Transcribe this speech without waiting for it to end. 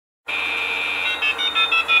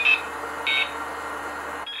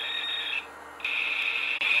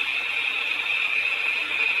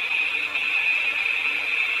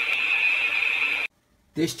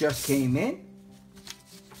This just came in.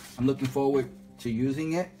 I'm looking forward to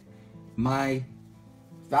using it. My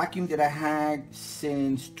vacuum that I had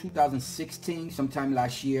since 2016, sometime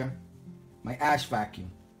last year, my ash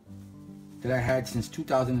vacuum that I had since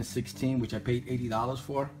 2016, which I paid $80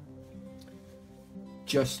 for,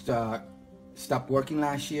 just stopped working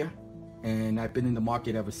last year, and I've been in the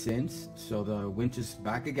market ever since. So the winter's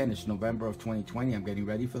back again. It's November of 2020. I'm getting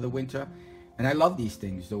ready for the winter, and I love these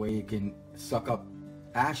things, the way it can suck up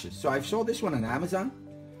ashes. So I've sold this one on Amazon.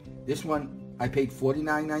 This one I paid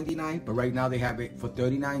 $49.99, but right now they have it for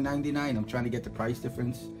 $39.99. I'm trying to get the price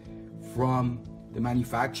difference from the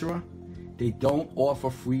manufacturer. They don't offer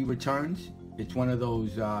free returns. It's one of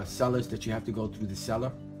those sellers that you have to go through the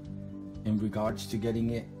seller in regards to getting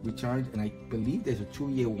it returned, and I believe there's a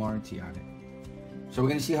 2-year warranty on it. So we're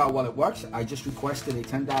going to see how well it works. I just requested a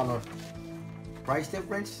 $10 price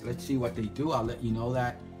difference. Let's see what they do. I'll let you know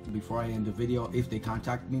that before I end the video, if they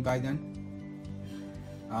contact me by then.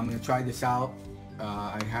 I'm going to try this out.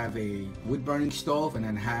 I have a wood burning stove,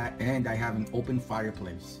 and I have an open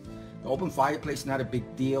fireplace. The open fireplace is not a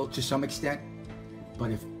big deal to some extent, but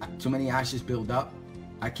if too many ashes build up,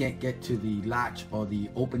 I can't get to the latch or the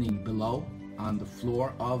opening below on the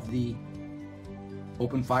floor of the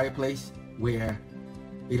open fireplace, where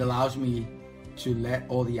it allows me to let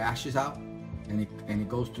all the ashes out, and it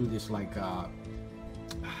goes through this, like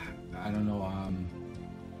I don't know,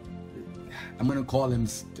 I'm gonna call them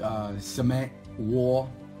cement wall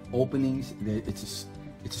openings. It's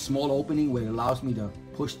a small opening where it allows me to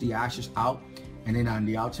push the ashes out, and then on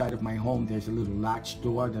the outside of my home there's a little latch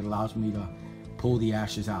door that allows me to pull the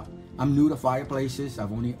ashes out. I'm new to fireplaces.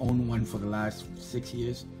 I've only owned one for the last 6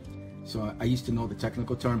 years, so I used to know the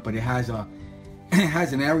technical term, but it has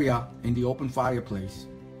an area in the open fireplace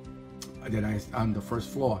that on the first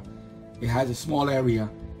floor. It has a small area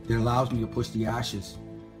that allows me to push the ashes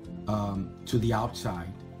to the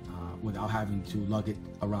outside without having to lug it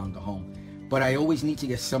around the home. But I always need to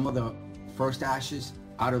get some of the first ashes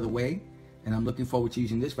out of the way, and I'm looking forward to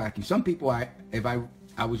using this vacuum. Some people, I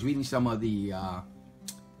was reading some of the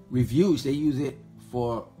reviews, they use it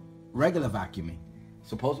for regular vacuuming.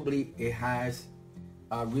 Supposedly it has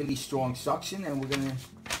a really strong suction, and we're gonna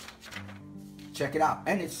check it out.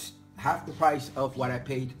 And it's half the price of what I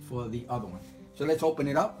paid for the other one. So let's open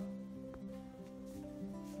it up.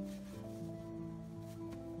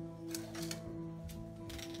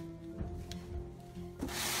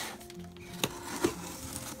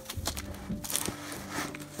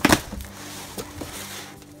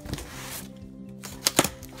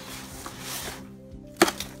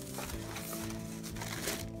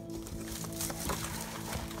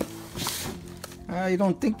 I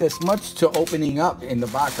don't think there's much to opening up in the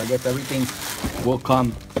box. I guess everything will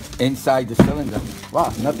come inside the cylinder.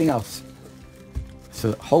 Wow, nothing else.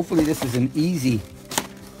 So hopefully this is an easy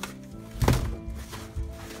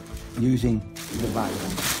using the body.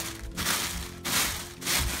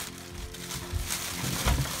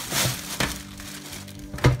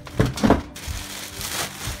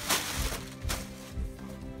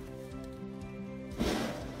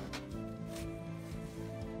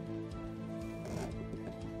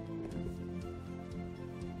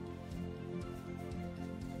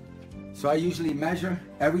 So I usually measure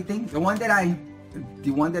everything. The one that I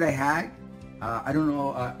had, I don't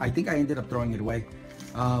know, I think I ended up throwing it away,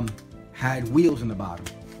 had wheels in the bottom.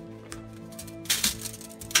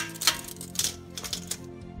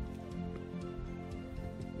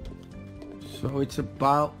 So it's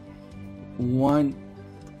about 12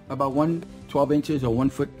 inches or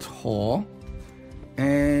 1 foot tall.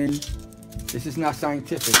 And this is not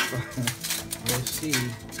scientific, but we'll see.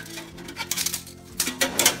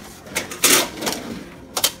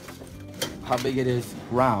 How big it is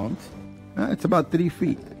round. It's about 3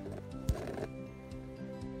 feet.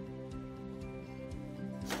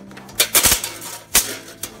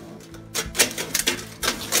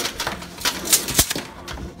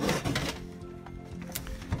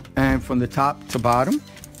 And from the top to bottom,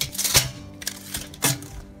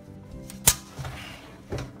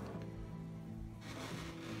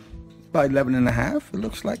 about 11.5, it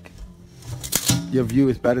looks like. Your view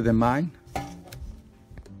is better than mine.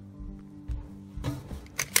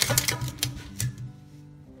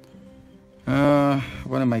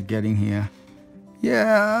 What am I getting here?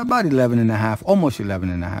 Yeah, about 11.5, almost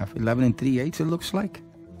 11.5, 11 3/8 it looks like.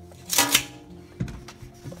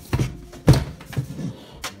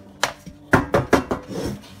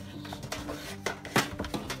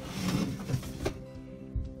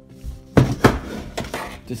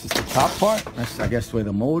 This is the top part. That's, I guess, where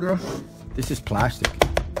the motor. This is plastic.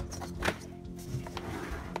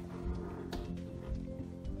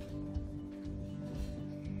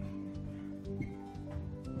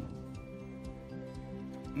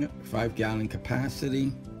 5-gallon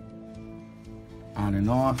capacity. On and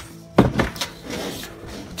off.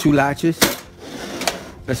 2 latches.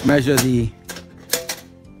 Let's measure the...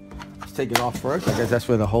 Let's take it off first. I guess that's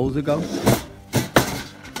where the holes will go.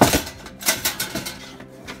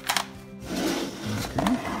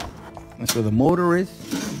 Okay. That's where the motor is.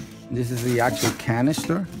 This is the actual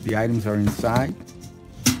canister. The items are inside.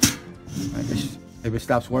 If it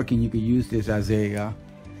stops working, you could use this as a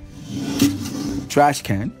trash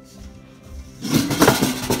can.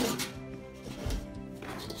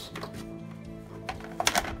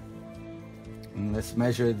 And let's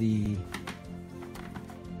measure the...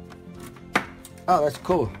 Oh, that's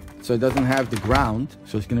cool. So it doesn't have the ground,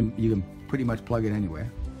 so it's gonna, you can pretty much plug it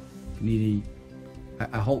anywhere. You need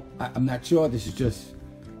a, I hope, I'm not sure. This is just,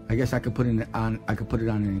 I guess I could put it on. I could put it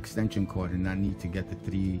on an extension cord and not need to get the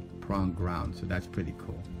 3-prong ground. So that's pretty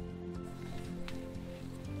cool.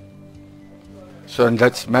 So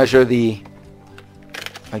let's measure the.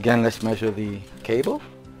 Again, let's measure the cable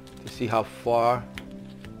to see how far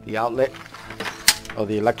the outlet or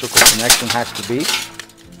the electrical connection has to be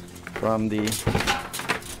from the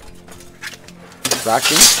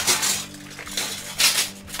vacuum.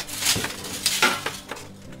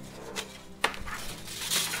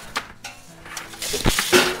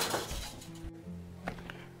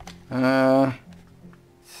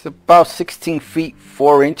 It's about 16 feet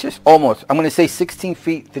 4 inches, almost. I'm going to say 16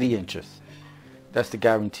 feet 3 inches. That's the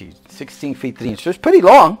guarantee. 16 feet 3 inches. So it's pretty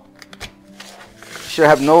long. Should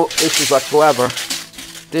have no issues whatsoever,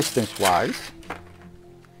 distance-wise.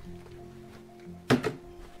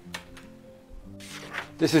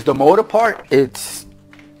 This is the motor part. It's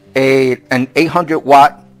an 800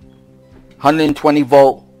 watt, 120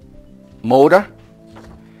 volt motor.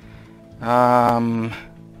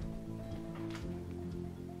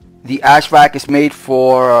 The ash vac is made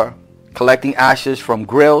for collecting ashes from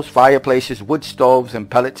grills, fireplaces, wood stoves, and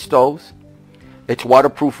pellet stoves. Its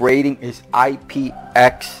waterproof rating is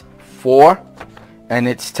IPX4, and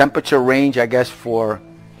its temperature range, I guess, for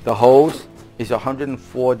the hose is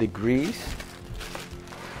 104 degrees.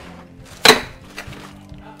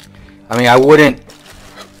 I mean, I wouldn't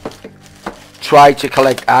try to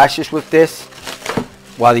collect ashes with this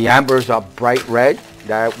while the ambers are bright red.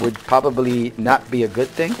 That would probably not be a good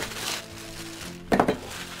thing.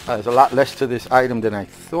 There's a lot less to this item than I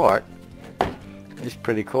thought. It's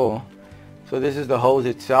pretty cool. So this is the hose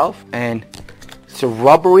itself, and it's a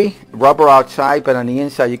rubber outside, but on the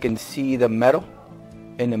inside you can see the metal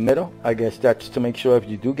in the middle. I guess that's to make sure if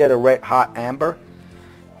you do get a red hot amber,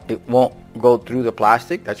 it won't go through the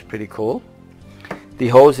plastic. That's pretty cool. The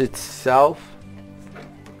hose itself,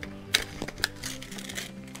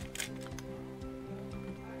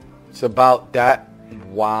 it's about that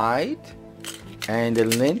wide, and the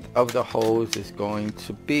length of the hose is going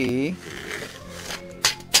to be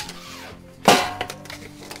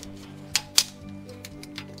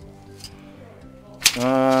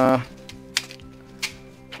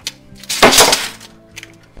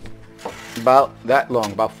about that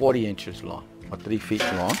long, about 40 inches long, or 3 feet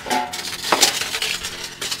long.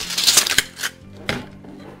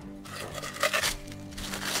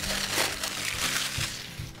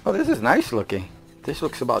 Oh, this is nice looking. This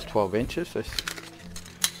looks about 12 inches. This,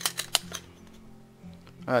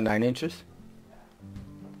 9 inches.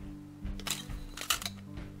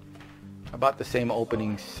 About the same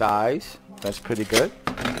opening size. That's pretty good.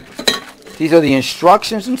 These are the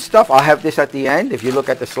instructions and stuff. I'll have this at the end. If you look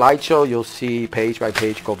at the slideshow, you'll see page by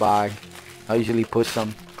page go by. I usually put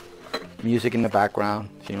some music in the background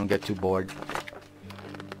so you don't get too bored.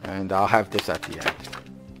 And I'll have this at the end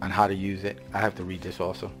on how to use it. I have to read this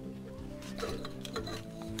also.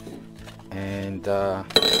 And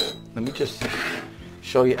let me just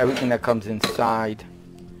show you everything that comes inside,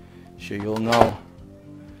 so you'll know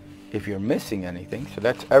if you're missing anything. So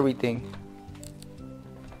that's everything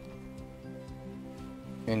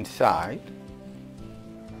inside.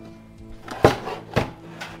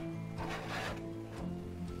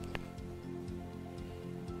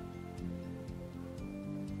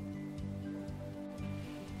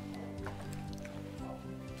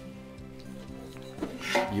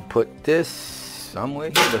 You put this somewhere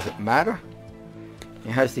here, does it matter?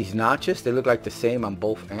 It has these notches. They look like the same on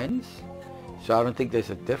both ends. So I don't think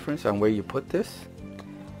there's a difference on where you put this.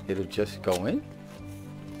 It'll just go in.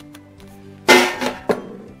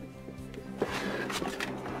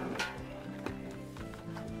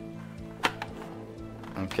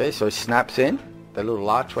 Okay, so it snaps in. The little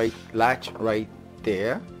latch right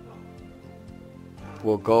there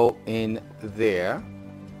will go in there.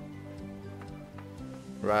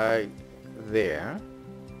 Right there.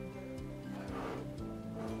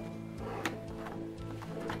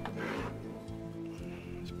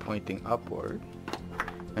 pointing upward.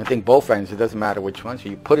 I think both ends, it doesn't matter which one. So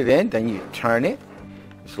you put it in, then you turn it.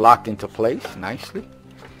 It's locked into place nicely.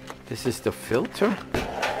 This is the filter.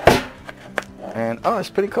 And oh, it's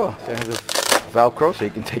pretty cool. So it has a Velcro so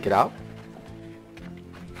you can take it out.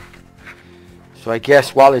 So I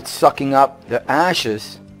guess while it's sucking up the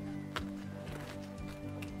ashes,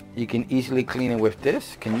 you can easily clean it with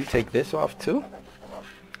this. Can you take this off too?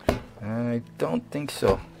 I don't think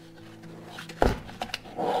so.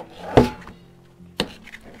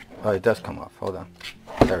 Oh, it does come off. Hold on.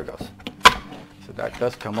 There it goes. So that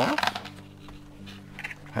does come off.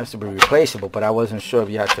 Has to be replaceable, but I wasn't sure if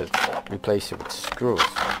you had to replace it with screws.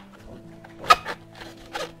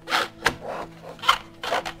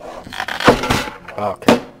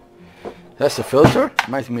 Okay. That's the filter.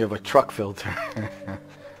 Reminds me of a truck filter.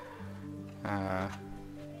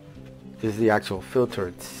 This is the actual filter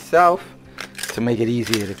itself to make it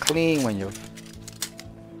easier to clean when you're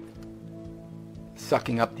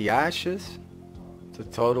sucking up the ashes. The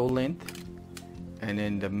total length, and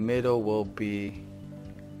in the middle will be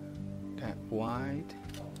that wide.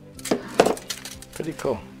 Pretty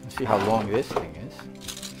cool. Let's see how long this thing is.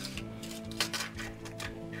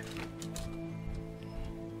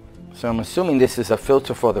 So I'm assuming this is a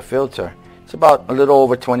filter for the filter. It's about a little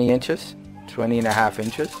over 20 inches, 20.5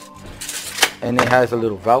 inches. And it has a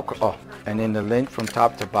little Velcro. Oh, and then the length from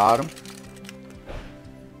top to bottom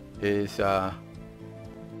is about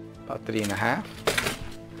 3.5.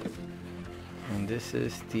 And this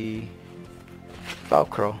is the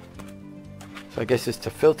Velcro. So I guess it's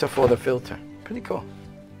the filter for the filter. Pretty cool.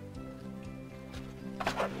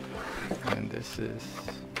 And this is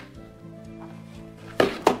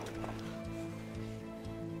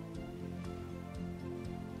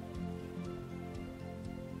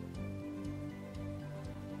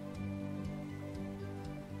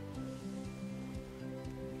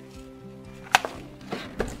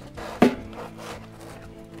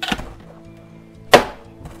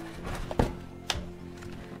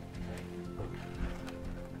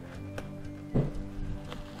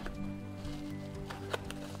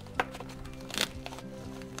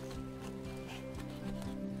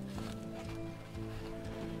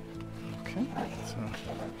so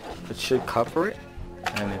it should cover it,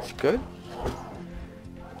 and it's good.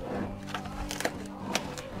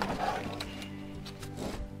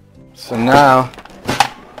 So now,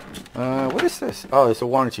 what is this? Oh, it's a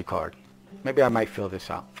warranty card. Maybe I might fill this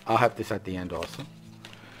out. I'll have this at the end also.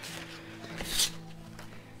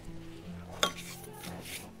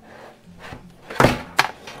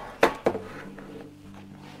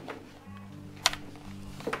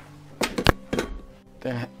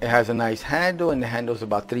 It has a nice handle, and the handle is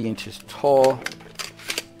about 3 inches tall.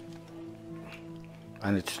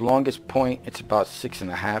 And its longest point, it's about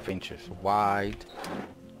 6.5 inches wide.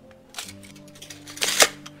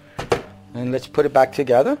 And let's put it back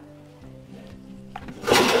together.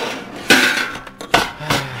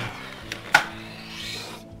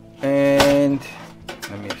 And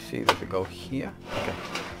let me see, does it go here?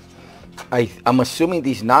 Okay. I'm assuming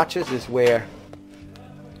these notches is where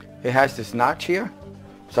it has this notch here.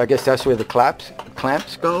 So I guess that's where the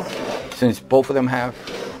clamps go, since both of them have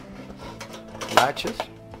latches.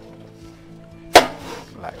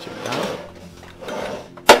 Latch it down.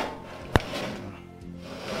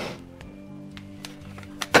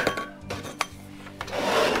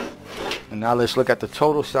 And now let's look at the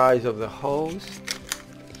total size of the hose.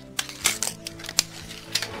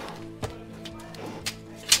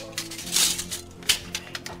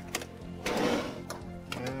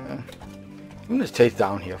 I'm going to take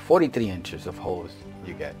down here, 43 inches of hose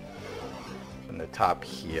you get from the top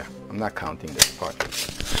here. I'm not counting this part.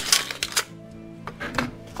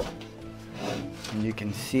 And you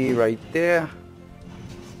can see right there,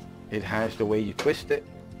 it has the way you twist it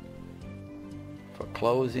for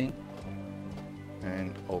closing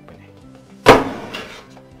and opening.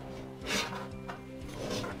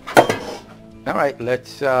 All right,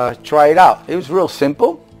 let's try it out. It was real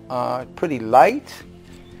simple, pretty light.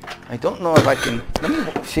 I don't know if I can, let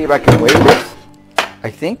me see if I can weigh this. I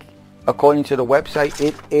think, according to the website,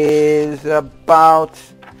 it is about,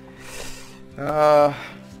 I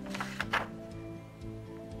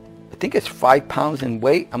think it's 5 pounds in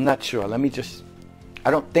weight. I'm not sure. Let me just,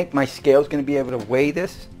 I don't think my scale is going to be able to weigh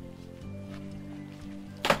this.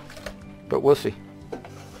 But we'll see.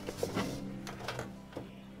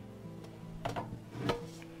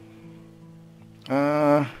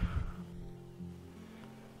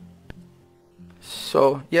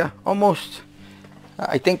 So yeah, almost.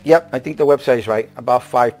 I think, yep, I think the website is right. About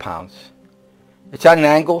 5 pounds. It's at an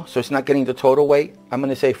angle, so it's not getting the total weight. I'm going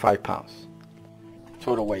to say 5 pounds.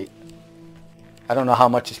 total weight. I don't know how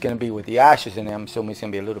much it's going to be with the ashes in there. I'm assuming it's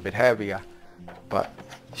going to be a little bit heavier, but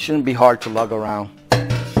it shouldn't be hard to lug around.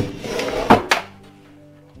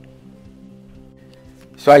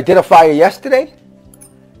 So I did a fire yesterday,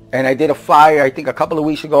 and I did a fire I think a couple of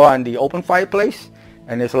weeks ago on the open fireplace,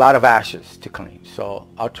 and there's a lot of ashes to clean. So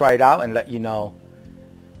I'll try it out and let you know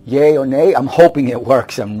yay or nay. I'm hoping it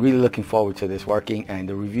works. I'm really looking forward to this working, and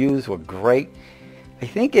the reviews were great. I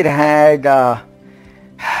think it had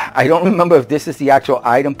I don't remember if this is the actual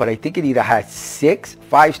item, but I think it either had 6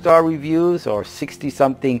 5-star reviews or 60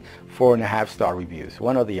 something 4.5-star reviews,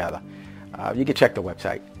 one or the other. You can check the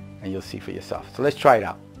website and you'll see for yourself. So let's try it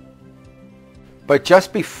out. But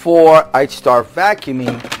just before I start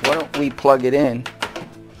vacuuming, why don't we plug it in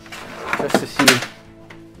just to see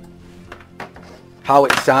how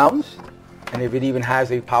it sounds and if it even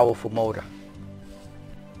has a powerful motor.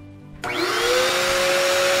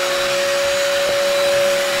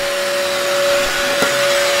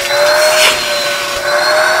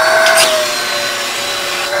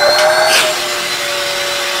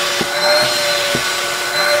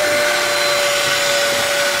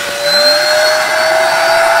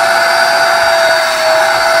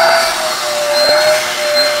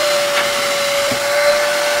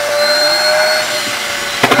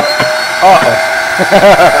 Uh-oh.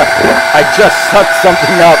 I just sucked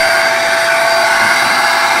something up.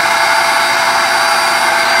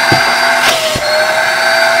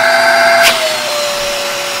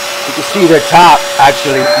 You can see the top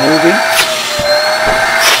actually moving.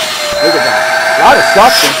 Look at that. A lot of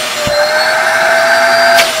suction.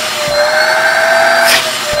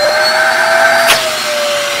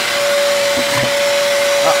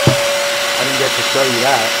 Oh, I didn't get to show you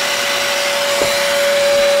that.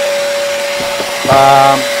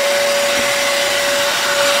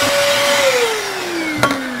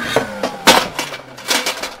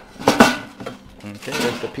 Okay,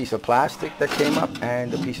 there's the piece of plastic that came up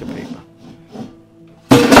and the piece of paper.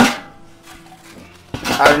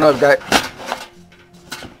 I don't know if that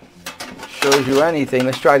shows you anything.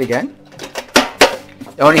 Let's try it again.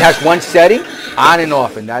 It only has one setting, on and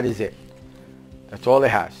off, and that is it. That's all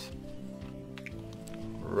it has.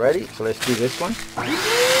 Ready? So let's do this one.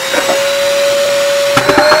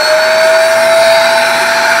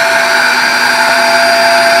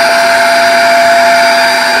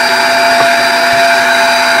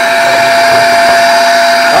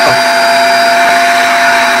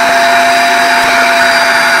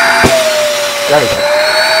 There we go.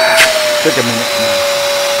 Took a minute.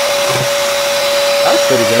 That was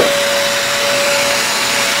pretty good.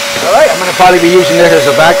 Alright, I'm going to probably be using this as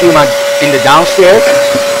a vacuum in the downstairs.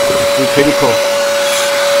 It'll be pretty cool.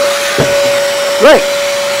 Great.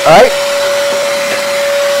 Alright.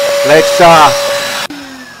 Let's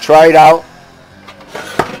try it out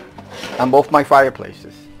on both my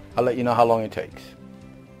fireplaces. I'll let you know how long it takes.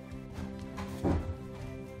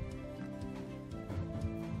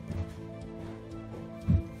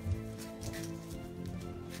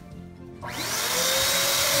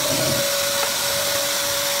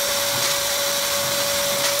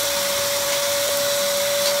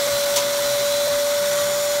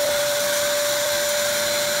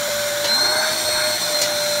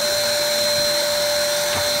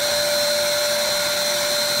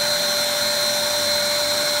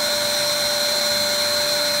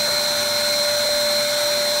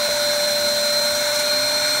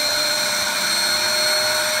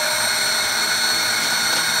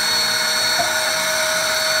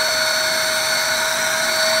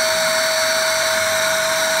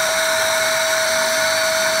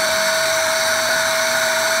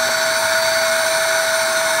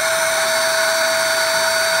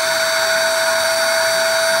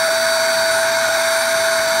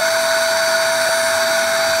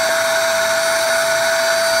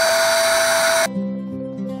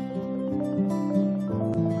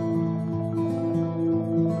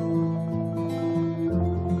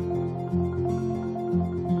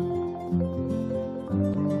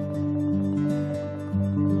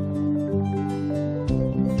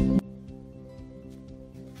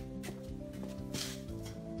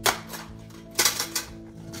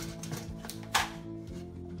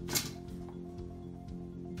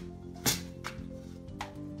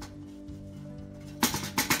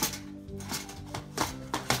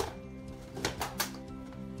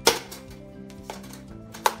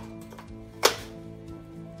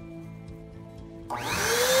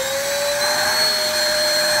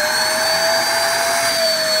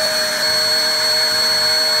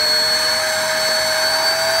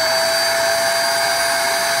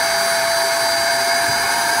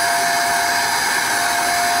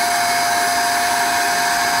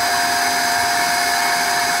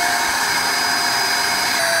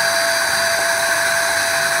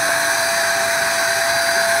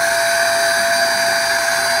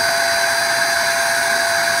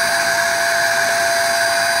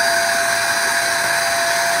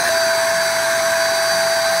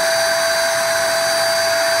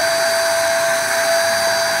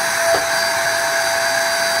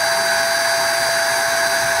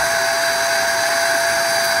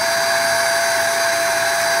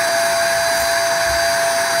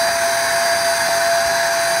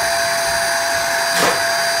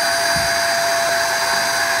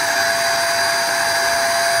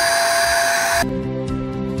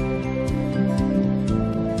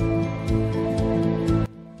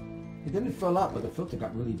 up, but the filter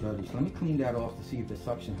got really dirty. So let me clean that off to see if the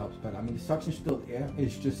suction helps better. I mean, the suction's still there. It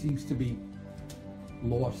just seems to be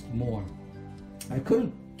lost more. I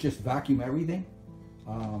couldn't just vacuum everything.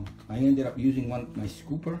 I ended up using my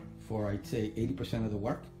scooper for, I'd say, 80% of the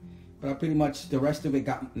work. But I pretty much, the rest of it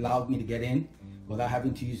allowed me to get in without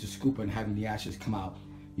having to use the scooper and having the ashes come out.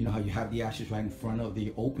 You know how you have the ashes right in front of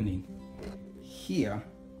the opening. Here,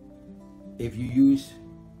 if you use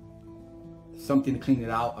something to clean it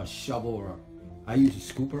out, a shovel, or I use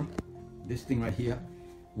a scooper, this thing right here,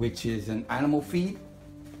 which is an animal feed.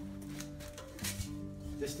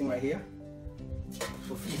 This thing right here,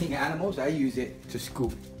 for feeding animals, I use it to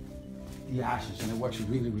scoop the ashes, and it works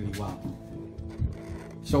really, really well.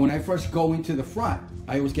 So when I first go into the front,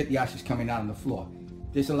 I always get the ashes coming out on the floor.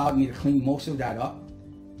 This allowed me to clean most of that up,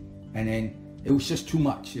 and then it was just too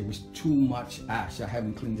much. It was too much ash. I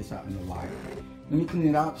haven't cleaned this out in a while. Let me clean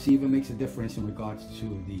it out, see if it makes a difference in regards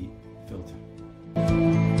to the filter.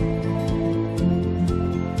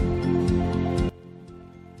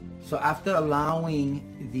 So after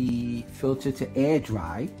allowing the filter to air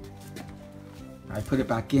dry, I put it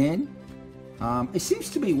back in. It seems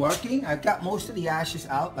to be working. I've got most of the ashes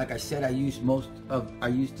out. Like I said, I used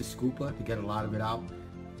the scooper to get a lot of it out,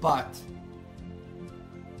 but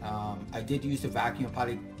I did use the vacuum.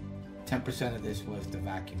 Probably 10% of this was the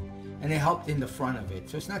vacuum, and it helped in the front of it.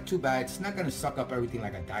 So it's not too bad. It's not going to suck up everything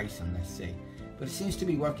like a Dyson, let's say, but it seems to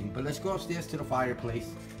be working. But let's go upstairs to the fireplace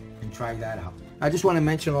and try that out. I just want to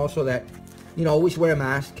mention also that, you know, always wear a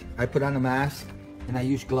mask. I put on a mask, and I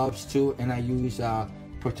use gloves too, and I use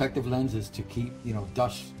protective lenses to keep, you know,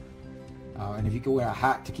 dust. And if you can wear a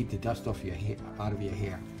hat to keep the dust off your hair, out of your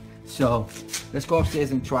hair. So let's go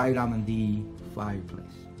upstairs and try it on the fireplace.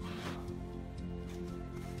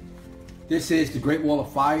 This is the Great Wall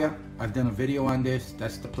of Fire. I've done a video on this.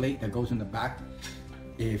 That's the plate that goes in the back.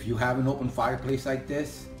 If you have an open fireplace like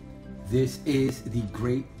this, this is the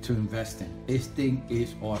Great to invest in. This thing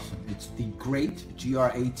is awesome. It's the Great,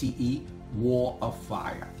 G-R-A-T-E, Wall of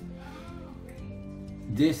Fire.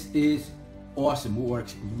 This is awesome. It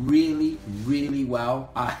works really, really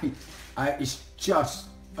well. It's just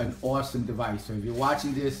an awesome device. So if you're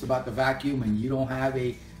watching this about the vacuum and you don't have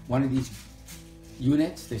one of these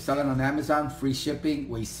units, they sell it on Amazon, free shipping,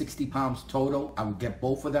 weighs 60 pounds total. I would get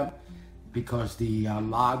both of them because the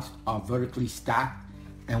logs are vertically stacked,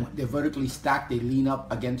 and when they're vertically stacked, they lean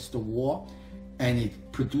up against the wall, and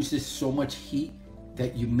it produces so much heat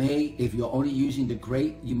that you may, if you're only using the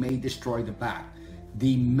grate, you may destroy the back.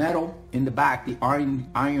 The metal in the back, the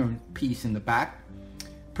iron piece in the back,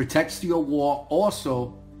 protects your wall.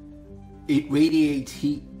 Also, it radiates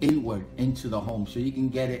heat inward into the home, so you can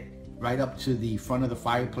get it right up to the front of the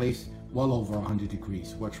fireplace, well over 100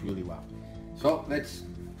 degrees. Works really well. So let's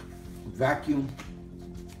vacuum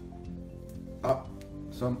up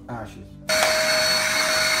some ashes.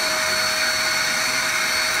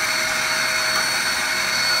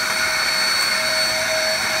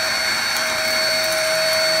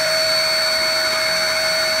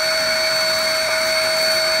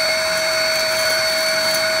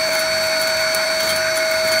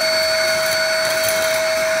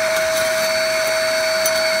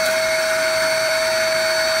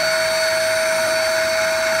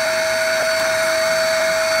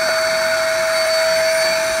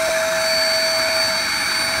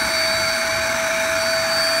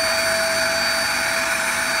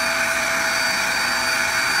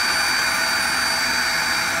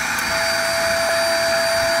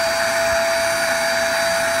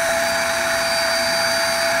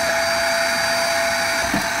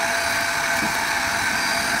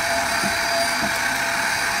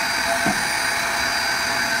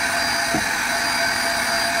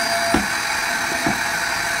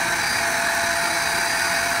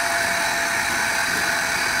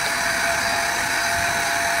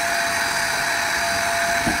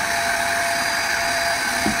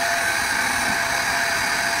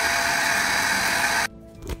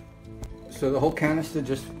 So the whole canister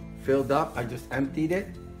just filled up. I just emptied it,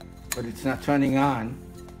 but it's not turning on.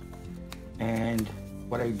 And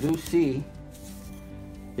what I do see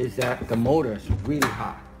is that the motor is really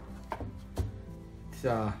hot. It's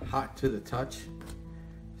hot to the touch.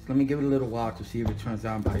 So let me give it a little while to see if it turns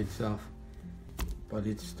on by itself. But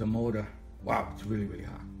it's the motor. Wow, it's really, really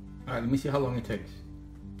hot. All right, let me see how long it takes.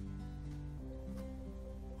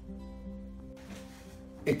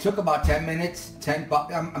 It took about 10 minutes, I'm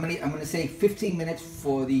gonna say 15 minutes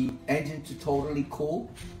for the engine to totally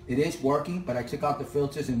cool. It is working, but I took out the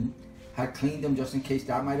filters and had cleaned them just in case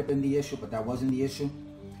that might have been the issue, but that wasn't the issue.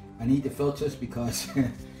 I need the filters because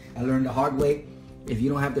I learned the hard way. If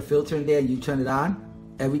you don't have the filter in there and you turn it on,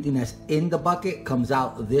 everything that's in the bucket comes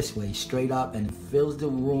out this way, straight up, and fills the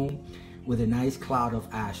room with a nice cloud of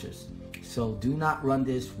ashes. So do not run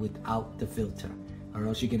this without the filter, or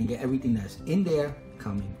else you're gonna get everything that's in there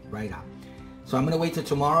coming right out. So I'm gonna wait till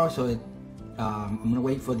tomorrow. So I'm gonna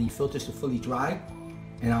wait for the filters to fully dry,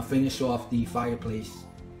 and I'll finish off the fireplace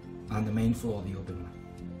on the main floor, the open one.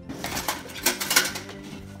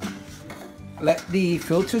 Let the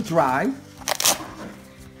filter dry.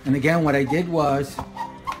 And again, what I did was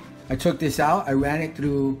I took this out, I ran it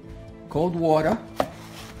through cold water,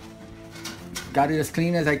 got it as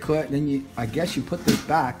clean as I could. Then I guess you put this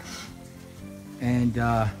back, and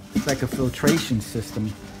it's like a filtration system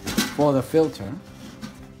for the filter,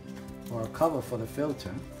 or a cover for the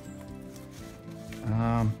filter.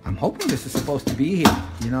 I'm hoping this is supposed to be here.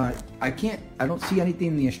 You know, I don't see anything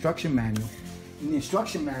in the instruction manual. In the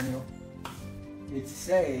instruction manual, it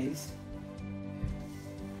says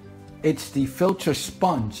it's the filter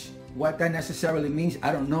sponge. What that necessarily means,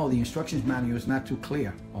 I don't know. The instructions manual is not too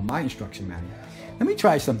clear, or my instruction manual. Let me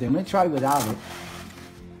try something. I'm going to try without it.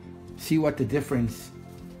 See what the difference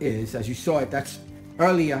is. As you saw it, that's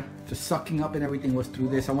earlier, the sucking up and everything was through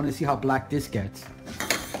this. I want to see how black this gets.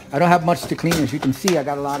 I don't have much to clean. As you can see, I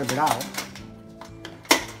got a lot of it out.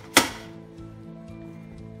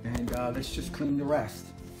 And let's just clean the rest.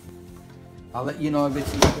 I'll let you know if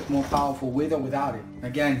it's a little bit more powerful with or without it.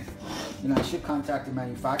 Again, you know, I should contact the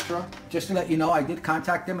manufacturer. Just to let you know, I did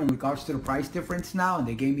contact them in regards to the price difference now, and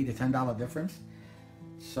they gave me the $10 difference.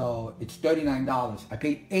 So it's $39. I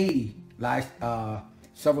paid $80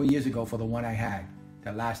 several years ago for the one I had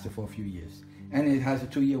that lasted for a few years. And it has a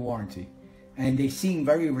 2-year warranty. And they seem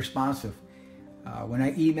very responsive. When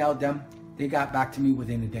I emailed them, they got back to me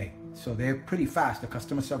within a day. So they're pretty fast. The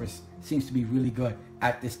customer service seems to be really good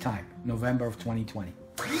at this time, November of 2020.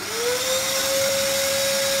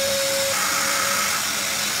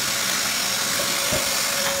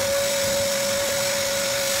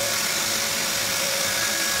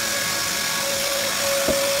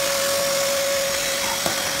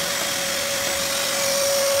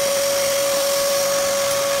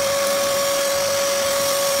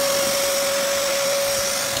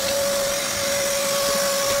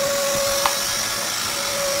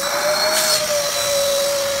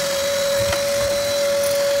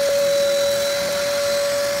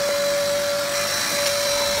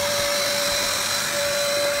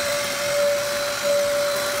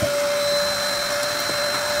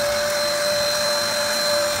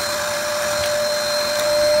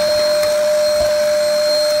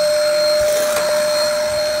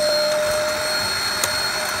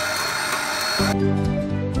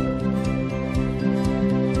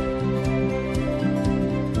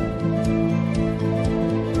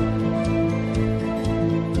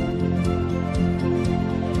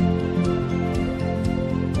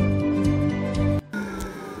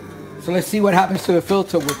 So let's see what happens to the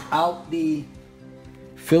filter without the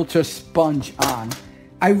filter sponge on.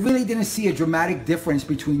 I really didn't see a dramatic difference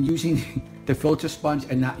between using the filter sponge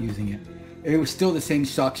and not using it. It was still the same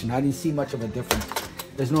suction. I didn't see much of a difference.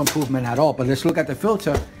 There's no improvement at all. But let's look at the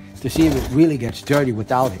filter to see if it really gets dirty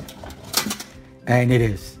without it. And it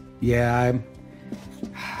is. Yeah,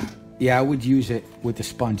 I would use it with the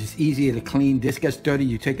sponge. It's easier to clean. This gets dirty,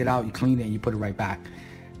 you take it out, you clean it, and you put it right back.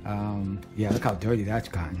 Yeah, look how dirty that's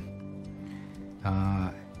gotten.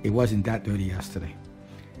 It wasn't that dirty yesterday.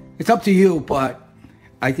 It's up to you, but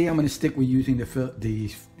I think I'm going to stick with using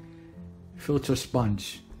the filter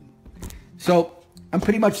sponge. So I'm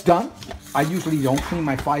pretty much done. I usually don't clean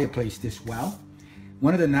my fireplace this well.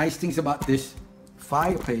 One of the nice things about this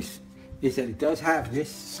fireplace is that it does have this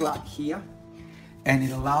slot here, and it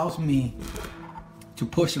allows me to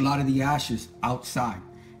push a lot of the ashes outside.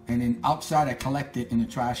 And then outside I collect it in the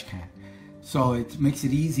trash can. So it makes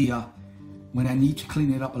it easier when I need to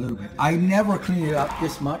clean it up a little bit. I never clean it up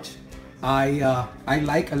this much. I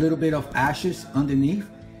like a little bit of ashes underneath.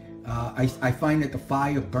 I find that the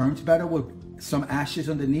fire burns better with some ashes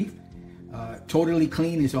underneath. Totally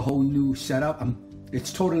clean is a whole new setup.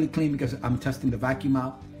 It's totally clean because I'm testing the vacuum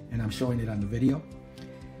out and I'm showing it on the video.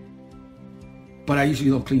 But I usually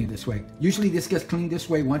don't clean it this way. Usually this gets cleaned this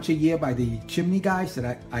way once a year by the chimney guys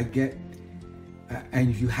that I get. And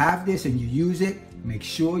if you have this and you use it, make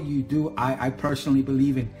sure you do. I personally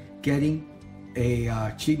believe in getting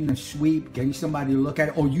a chimney sweep, getting somebody to look at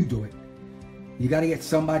it, or you do it. You got to get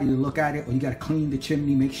somebody to look at it, or you got to clean the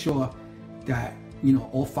chimney, make sure that, you know,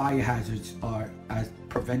 all fire hazards are as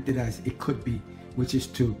prevented as it could be, which is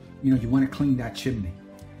to, you know, you want to clean that chimney.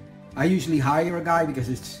 I usually hire a guy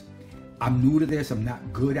because I'm new to this, I'm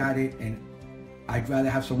not good at it, and I'd rather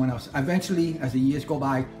have someone else. Eventually, as the years go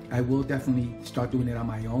by, I will definitely start doing it on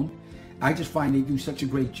my own. I just find they do such a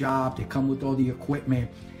great job. They come with all the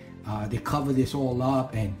equipment. They cover this all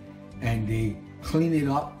up and they clean it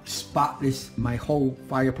up spotless. My whole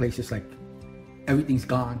fireplace is like, everything's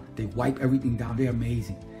gone. They wipe everything down. They're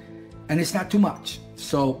amazing. And it's not too much.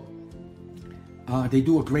 So they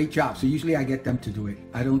do a great job. So usually I get them to do it.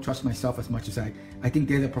 I don't trust myself as much as I think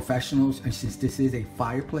they're the professionals. And since this is a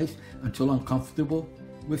fireplace, until I'm comfortable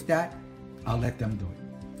with that, I'll let them do it.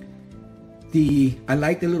 I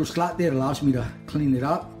like the little slot there. It allows me to clean it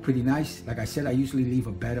up. Pretty nice. Like I said, I usually leave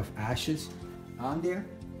a bed of ashes on there.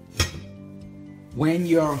 When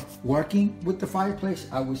you're working with the fireplace,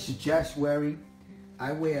 I would suggest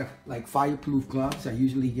I wear like fireproof gloves. I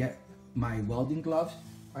usually get my welding gloves.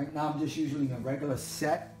 Right now I'm just using a regular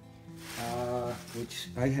set, which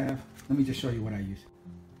I have. Let me just show you what I use.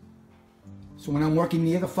 So when I'm working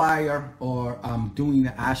near the fire or I'm doing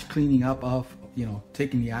the ash cleaning up of,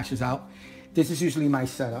 taking the ashes out, this is usually my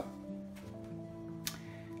setup.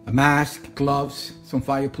 A mask, gloves, some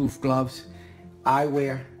fireproof gloves. I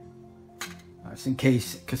wear, just in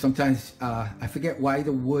case, because sometimes I forget why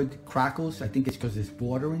the wood crackles. I think it's because there's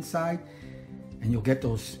water inside, and you'll get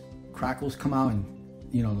those crackles come out and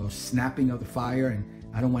those snapping of the fire, and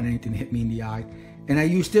I don't want anything to hit me in the eye. And I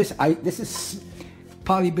use this. This is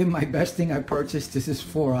probably been my best thing I purchased. This is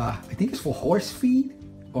for I think it's for horse feed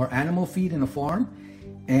or animal feed in a farm,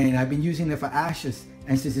 and I've been using it for ashes.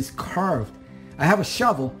 And since it's curved, I have a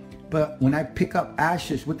shovel, but when I pick up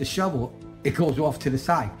ashes with the shovel, it goes off to the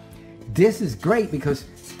side. This is great because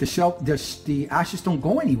the ashes don't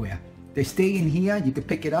go anywhere. They stay in here. You can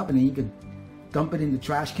pick it up and then you can dump it in the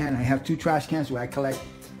trash can. I have 2 trash cans where I collect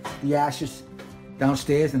the ashes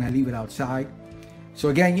downstairs and I leave it outside. So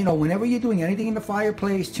again, whenever you're doing anything in the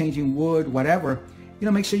fireplace, changing wood, whatever,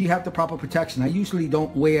 make sure you have the proper protection. I usually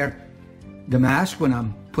don't wear the mask when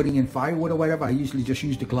I'm putting in firewood or whatever. I usually just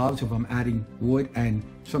use the gloves if I'm adding wood, and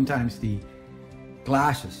sometimes the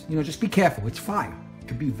glasses. Just be careful. It's fire. It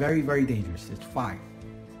could be very, very dangerous. It's fire.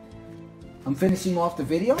 I'm finishing off the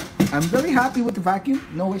video. I'm very happy with the vacuum.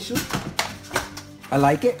 No issue. I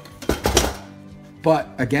like it. But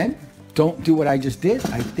again, don't do what I just did.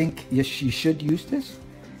 I think you should use this.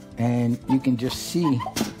 And you can just see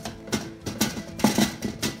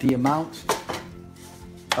the amount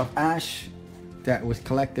of ash that was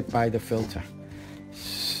collected by the filter.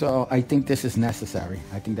 So I think this is necessary.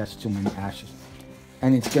 I think that's too many ashes.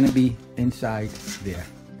 And it's going to be inside there.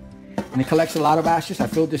 And it collects a lot of ashes. I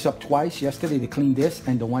filled this up twice yesterday to clean this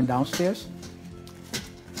and the one downstairs.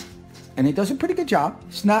 And it does a pretty good job.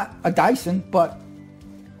 It's not a Dyson, but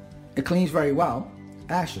it cleans very well.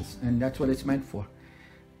 Ashes, and that's what it's meant for.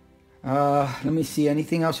 Let me see,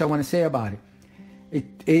 anything else I want to say about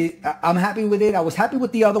it? I'm happy with it. I was happy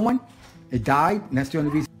with the other one. It died, and that's the only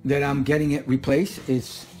reason that I'm getting it replaced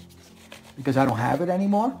is because I don't have it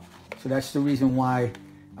anymore. So that's the reason why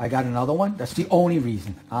I got another one. That's the only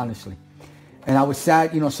reason, honestly. And I was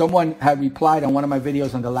sad, someone had replied on one of my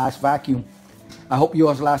videos on the last vacuum, I hope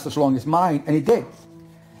yours lasts as long as mine, and it did.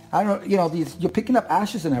 I don't know, you're picking up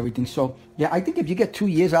ashes and everything. So yeah, I think if you get 2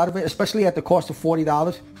 years out of it, especially at the cost of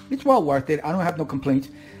 $40, it's well worth it. I don't have no complaints.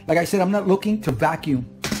 Like I said, I'm not looking to vacuum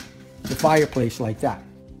the fireplace like that.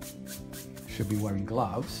 Should be wearing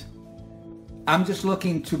gloves. I'm just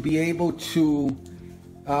looking to be able to,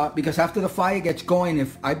 because after the fire gets going,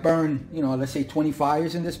 if I burn, let's say 20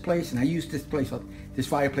 fires in this place, and I use this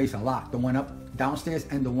fireplace a lot, the one up downstairs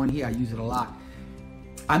and the one here, I use it a lot.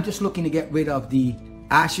 I'm just looking to get rid of the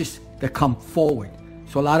ashes that come forward.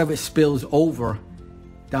 So a lot of it spills over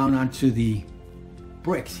down onto the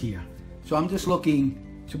bricks here. So I'm just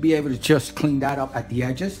looking to be able to just clean that up at the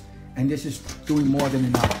edges, and this is doing more than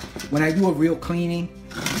enough. When I do a real cleaning,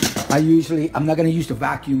 I'm not going to use the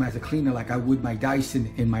vacuum as a cleaner like I would my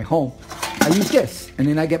Dyson in my home. I use this, and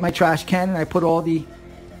then I get my trash can and I put all the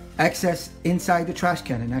excess inside the trash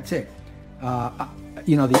can, and that's it. I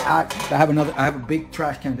have a big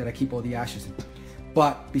trash can that I keep all the ashes in.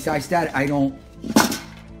 But besides that, I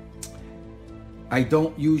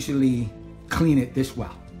don't usually clean it this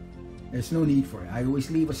well. There's no need for it. I always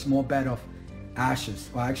leave a small bed of ashes,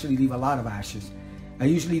 or I actually leave a lot of ashes. I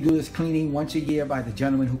usually do this cleaning once a year by the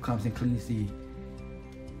gentleman who comes and cleans the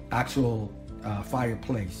actual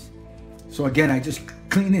fireplace. So again, I just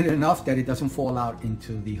clean it enough that it doesn't fall out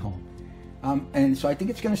into the home. And so I think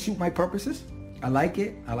it's going to suit my purposes. I like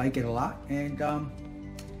it. I like it a lot. And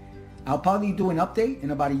I'll probably do an update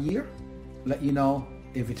in about a year. Let you know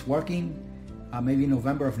if it's working, maybe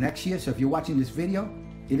November of next year. So if you're watching this video,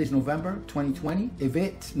 it is November 2020. If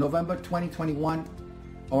it's November 2021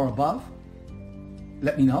 or above,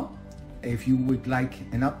 let me know if you would like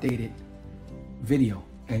an updated video,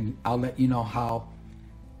 and I'll let you know how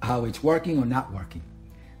it's working or not working.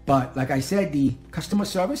 But like I said, the customer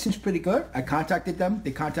service seems pretty good. I contacted them.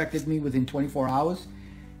 They contacted me within 24 hours,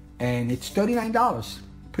 and it's $39.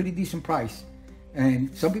 Pretty decent price.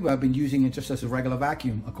 And some people have been using it just as a regular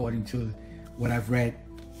vacuum, according to what I've read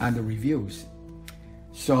on the reviews.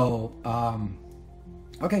 So,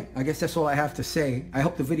 okay, I guess that's all I have to say. I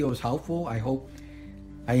hope the video was helpful. I hope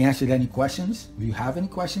I answered any questions. If you have any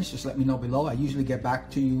questions, just let me know below. I usually get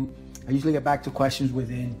back to you. I usually get back to questions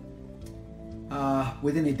within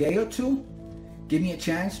a day or two. Give me a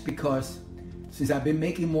chance, because since I've been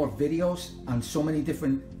making more videos on so many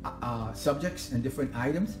different subjects and different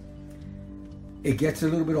items, it gets a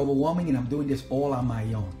little bit overwhelming, and I'm doing this all on my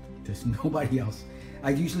own. There's nobody else. I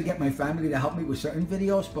usually get my family to help me with certain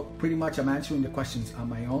videos, but pretty much I'm answering the questions on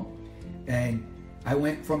my own. And I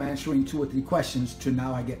went from answering 2 or 3 questions to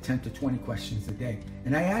now I get 10 to 20 questions a day.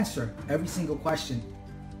 And I answer every single question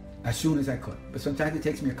as soon as I could. But sometimes it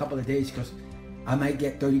takes me a couple of days, because I might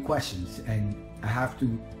get 30 questions and I have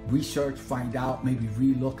to research, find out, maybe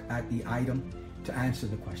re-look at the item to answer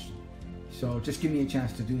the question. So just give me a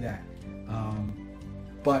chance to do that.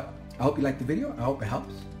 But I hope you liked the video. I hope it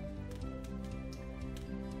helps.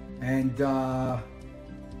 And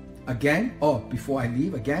again, before I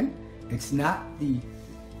leave, again, it's not the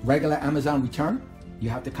regular Amazon return. You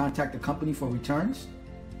have to contact the company for returns.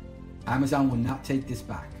 Amazon will not take this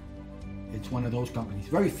back. It's one of those companies.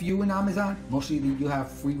 Very few in Amazon. Mostly you have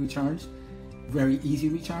free returns, very easy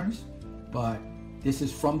returns. But this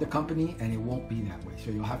is from the company, and it won't be that way.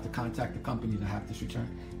 So you'll have to contact the company to have this return.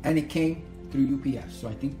 And it came through UPS. So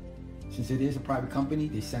I think since it is a private company,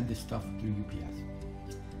 they send this stuff through UPS.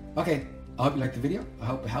 Okay, I hope you liked the video. I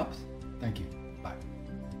hope it helps. Thank you. Bye.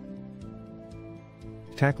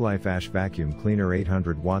 TACKLIFE Ash Vacuum Cleaner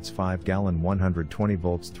 800 watts 5 gallon 120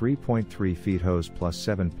 volts 3.3 feet hose plus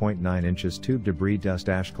 7.9 inches tube debris dust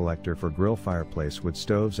ash collector for grill, fireplace, wood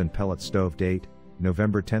stoves and pellet stove. Date,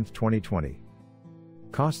 November 10, 2020.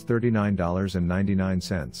 Cost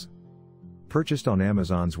 $39.99. Purchased on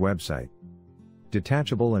Amazon's website.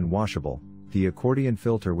 Detachable and washable, the accordion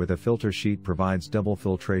filter with a filter sheet provides double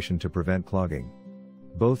filtration to prevent clogging.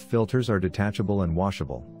 Both filters are detachable and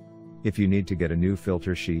washable. If you need to get a new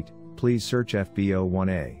filter sheet, please search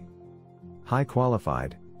FB01A. High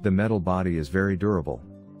qualified, the metal body is very durable.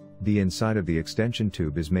 The inside of the extension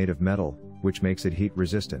tube is made of metal, which makes it heat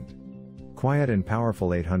resistant. Quiet and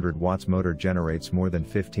powerful 800 watts motor generates more than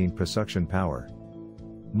 15 PA suction power.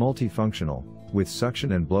 Multifunctional, with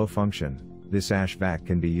suction and blow function, this ash vac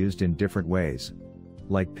can be used in different ways.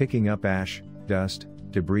 Like picking up ash, dust,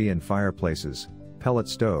 debris in fireplaces, pellet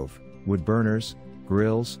stove, wood burners,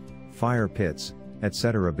 grills, fire pits,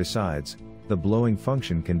 etc. Besides, the blowing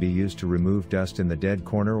function can be used to remove dust in the dead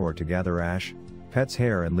corner or to gather ash, pets'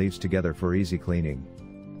 hair and leaves together for easy cleaning.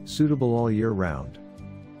 Suitable all year round.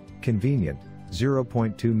 Convenient,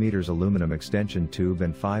 0.2 meters aluminum extension tube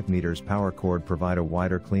and 5 meters power cord provide a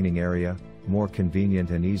wider cleaning area, more convenient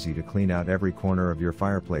and easy to clean out every corner of your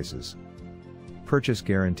fireplaces. Purchase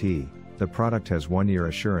guarantee, the product has 1-year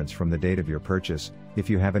assurance from the date of your purchase. If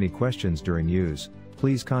you have any questions during use,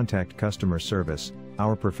 please contact customer service.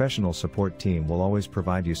 Our professional support team will always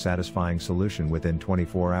provide you satisfying solution within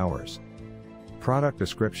 24 hours. Product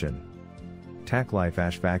description. TACKLIFE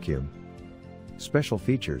Ash Vacuum. Special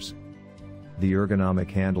features. The ergonomic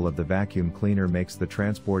handle of the vacuum cleaner makes the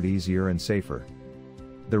transport easier and safer.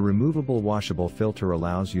 The removable washable filter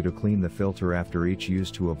allows you to clean the filter after each use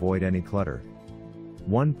to avoid any clutter.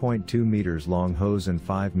 1.2 meters long hose and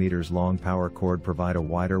 5 meters long power cord provide a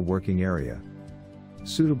wider working area.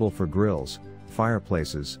 Suitable for grills,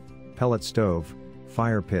 fireplaces, pellet stove,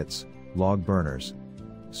 fire pits, log burners.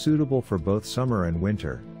 Suitable for both summer and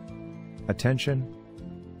winter. Attention!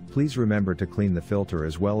 Please remember to clean the filter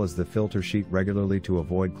as well as the filter sheet regularly to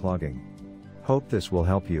avoid clogging. Hope this will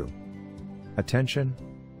help you. Attention!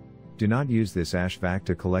 Do not use this ash vac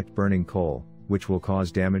to collect burning coal, which will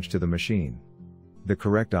cause damage to the machine. The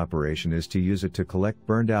correct operation is to use it to collect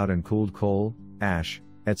burned out and cooled coal, ash,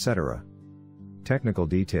 etc. Technical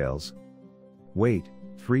details. Weight,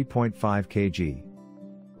 3.5 kg.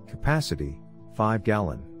 Capacity, 5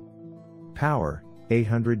 gallon. Power,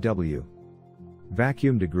 800 W.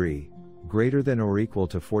 Vacuum degree, greater than or equal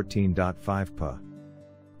to 14.5 Pa.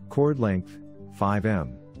 Cord length, 5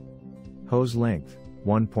 m. Hose length,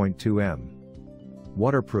 1.2 m.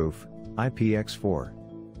 Waterproof,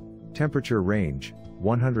 IPX4. Temperature range,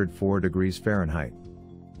 104 degrees Fahrenheit.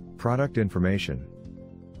 Product information.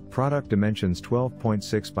 Product dimensions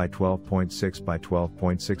 12.6 by 12.6 by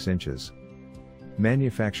 12.6 inches.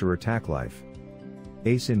 Manufacturer TACKLIFE.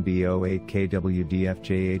 ASIN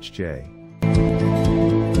B08KWDFJHJ.